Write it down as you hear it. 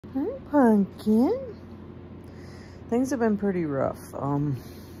Hi, Pumpkin. Things have been pretty rough.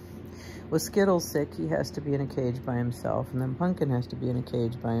 With Skittles sick, he has to be in a cage by himself, and then Pumpkin has to be in a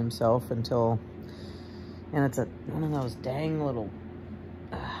cage by himself until, and it's one of those dang little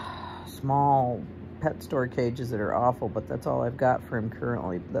small pet store cages that are awful, but that's all I've got for him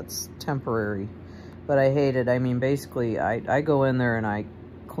currently. That's temporary, but I hate it. I mean, basically, I go in there and I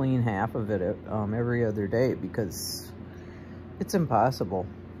clean half of it every other day because it's impossible.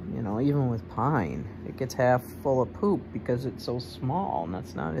 You know, even with Pine, it gets half full of poop because it's so small, and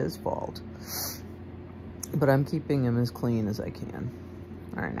that's not his fault. But I'm keeping him as clean as I can,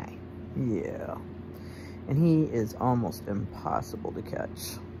 aren't I? Yeah. And he is almost impossible to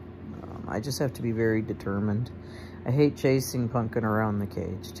catch. I just have to be very determined. I hate chasing Pumpkin around the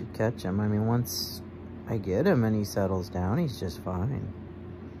cage to catch him. I mean, once I get him and he settles down, he's just fine.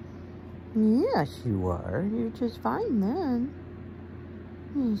 Yes, you are. You're just fine then.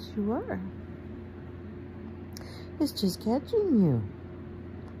 Yes, you are. It's just catching you.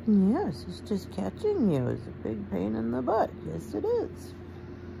 Yes, it's just catching you. It's a big pain in the butt. Yes, it is.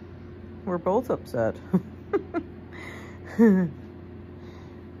 We're both upset.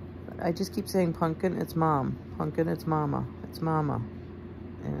 I just keep saying, Pumpkin, it's mom. Pumpkin, it's mama. It's mama.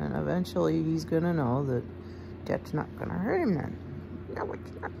 And eventually he's going to know that that's not going to hurt him then. No,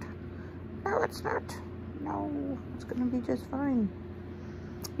 it's not. No, it's not. No, it's going to be just fine.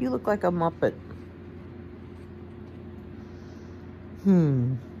 You look like a Muppet.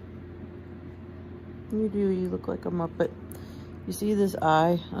 You do. You look like a Muppet. You see this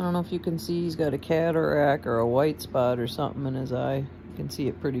eye? I don't know if you can see. He's got a cataract or a white spot or something in his eye. You can see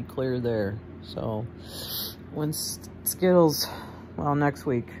it pretty clear there. So, when Skittles, well, next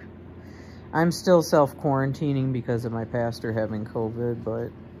week, I'm still self-quarantining because of my pastor having COVID,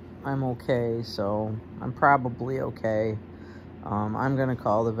 but I'm okay, so I'm probably okay. I'm going to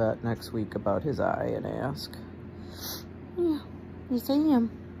call the vet next week about his eye and ask. Yeah, you see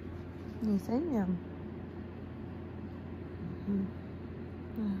him. You see him.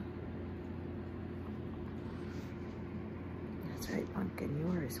 That's right, Pumpkin.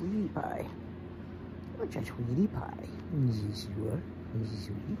 You are a sweetie pie. You're a sweetie pie. Yes, you are. He's a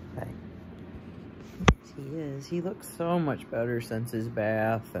sweetie pie. Yes, he is. He looks so much better since his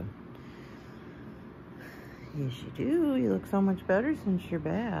bath. And yes, you do. You look so much better since your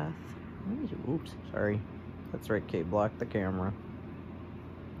bath. Oops, sorry. That's right, Kate. Blocked the camera.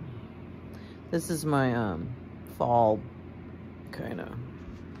 This is my fall kind of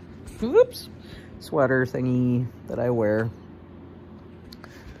sweater thingy that I wear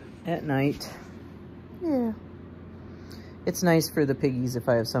at night. Yeah. It's nice for the piggies if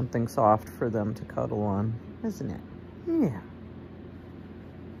I have something soft for them to cuddle on, isn't it?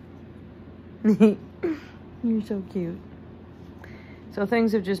 Yeah. You're so cute. So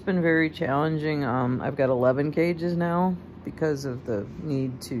things have just been very challenging. I've got 11 cages now because of the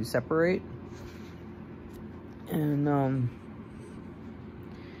need to separate. And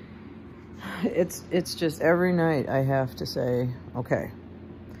it's just every night I have to say, okay,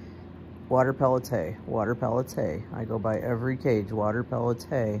 water pellets hay, water pellets hay. I go by every cage, water pellets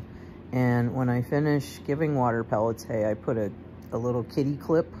hay. And when I finish giving water pellets hay, I put a little kitty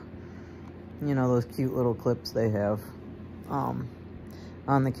clip, you know, those cute little clips they have, on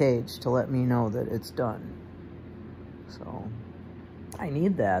the cage to let me know that it's done. So I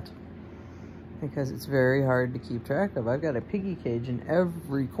need that because it's very hard to keep track of. I've got a piggy cage in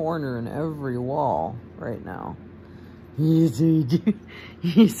every corner and every wall right now. Yes, I do.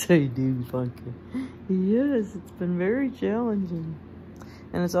 Yes, I do, Pumpkin. Yes, it's been very challenging.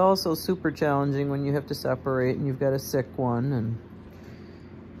 And it's also super challenging when you have to separate and you've got a sick one. And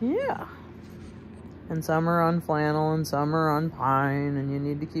yeah. And some are on flannel and some are on pine, and you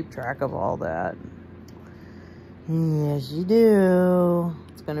need to keep track of all that. Yes, you do.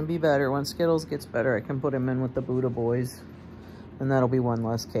 It's going to be better. When Skittles gets better, I can put him in with the Buddha boys. And that'll be one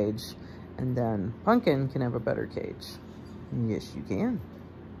less cage. And then Pumpkin can have a better cage. Yes, you can.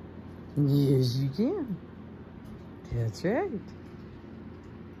 Yes, you can. That's right.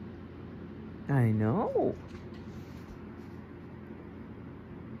 I know.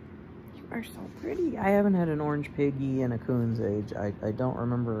 You are so pretty. I haven't had an orange piggy in a coon's age. I don't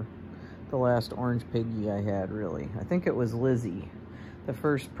remember the last orange piggy I had, really. I think it was Lizzie, the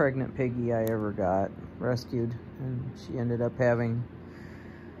first pregnant piggy I ever got, rescued. And she ended up having...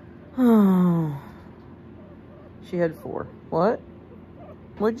 Oh, she had 4. What?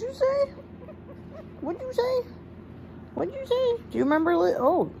 What'd you say? What'd you say? What'd you say? Do you remember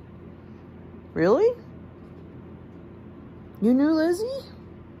Oh, really? You knew Lizzie?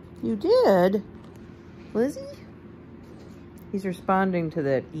 You did? Lizzie? He's responding to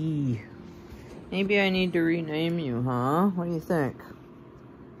that E. Maybe I need to rename you, huh? What do you think?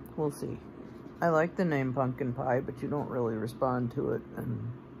 We'll see. I like the name Pumpkin Pie, but you don't really respond to it,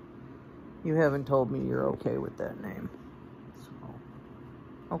 and you haven't told me you're okay with that name.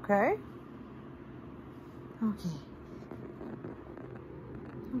 So, okay? Okay.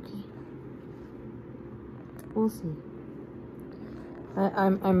 Okay. We'll see.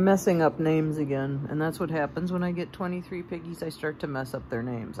 I'm messing up names again, and that's what happens when I get 23 piggies. I start to mess up their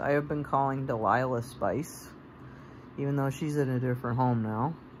names. I have been calling Delilah Spice, even though she's in a different home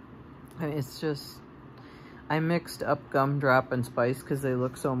now. And it's just, I mixed up Gumdrop and Spice because they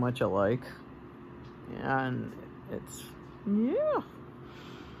look so much alike. And it's, yeah,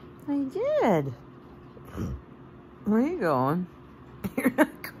 I did. Where are you going? You're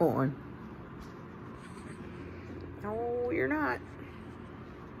not going. No, you're not.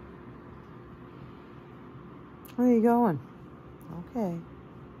 Where are you going? Okay.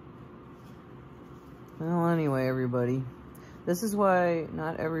 Well, anyway, everybody. This is why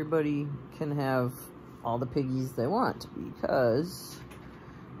not everybody can have all the piggies they want, because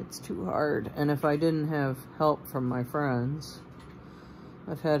it's too hard. And if I didn't have help from my friends,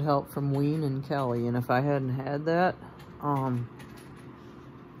 I've had help from Ween and Kelly, and if I hadn't had that, and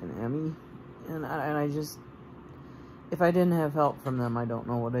Emmy, and I just, if I didn't have help from them, I don't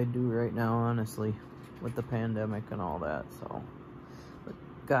know what I'd do right now, honestly, with the pandemic and all that. So, but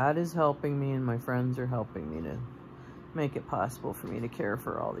God is helping me, and my friends are helping me to make it possible for me to care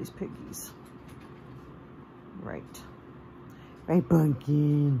for all these piggies. Right. Right,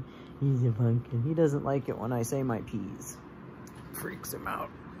 Pumpkin. He's a pumpkin. He doesn't like it when I say my P's. Freaks him out.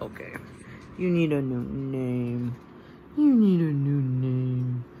 Okay. You need a new name. You need a new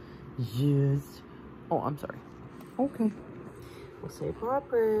name. Just. Oh, I'm sorry. Okay. We'll say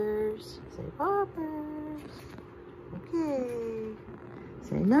poppers. Say poppers. Okay.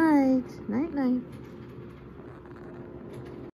 Say night. Night, night.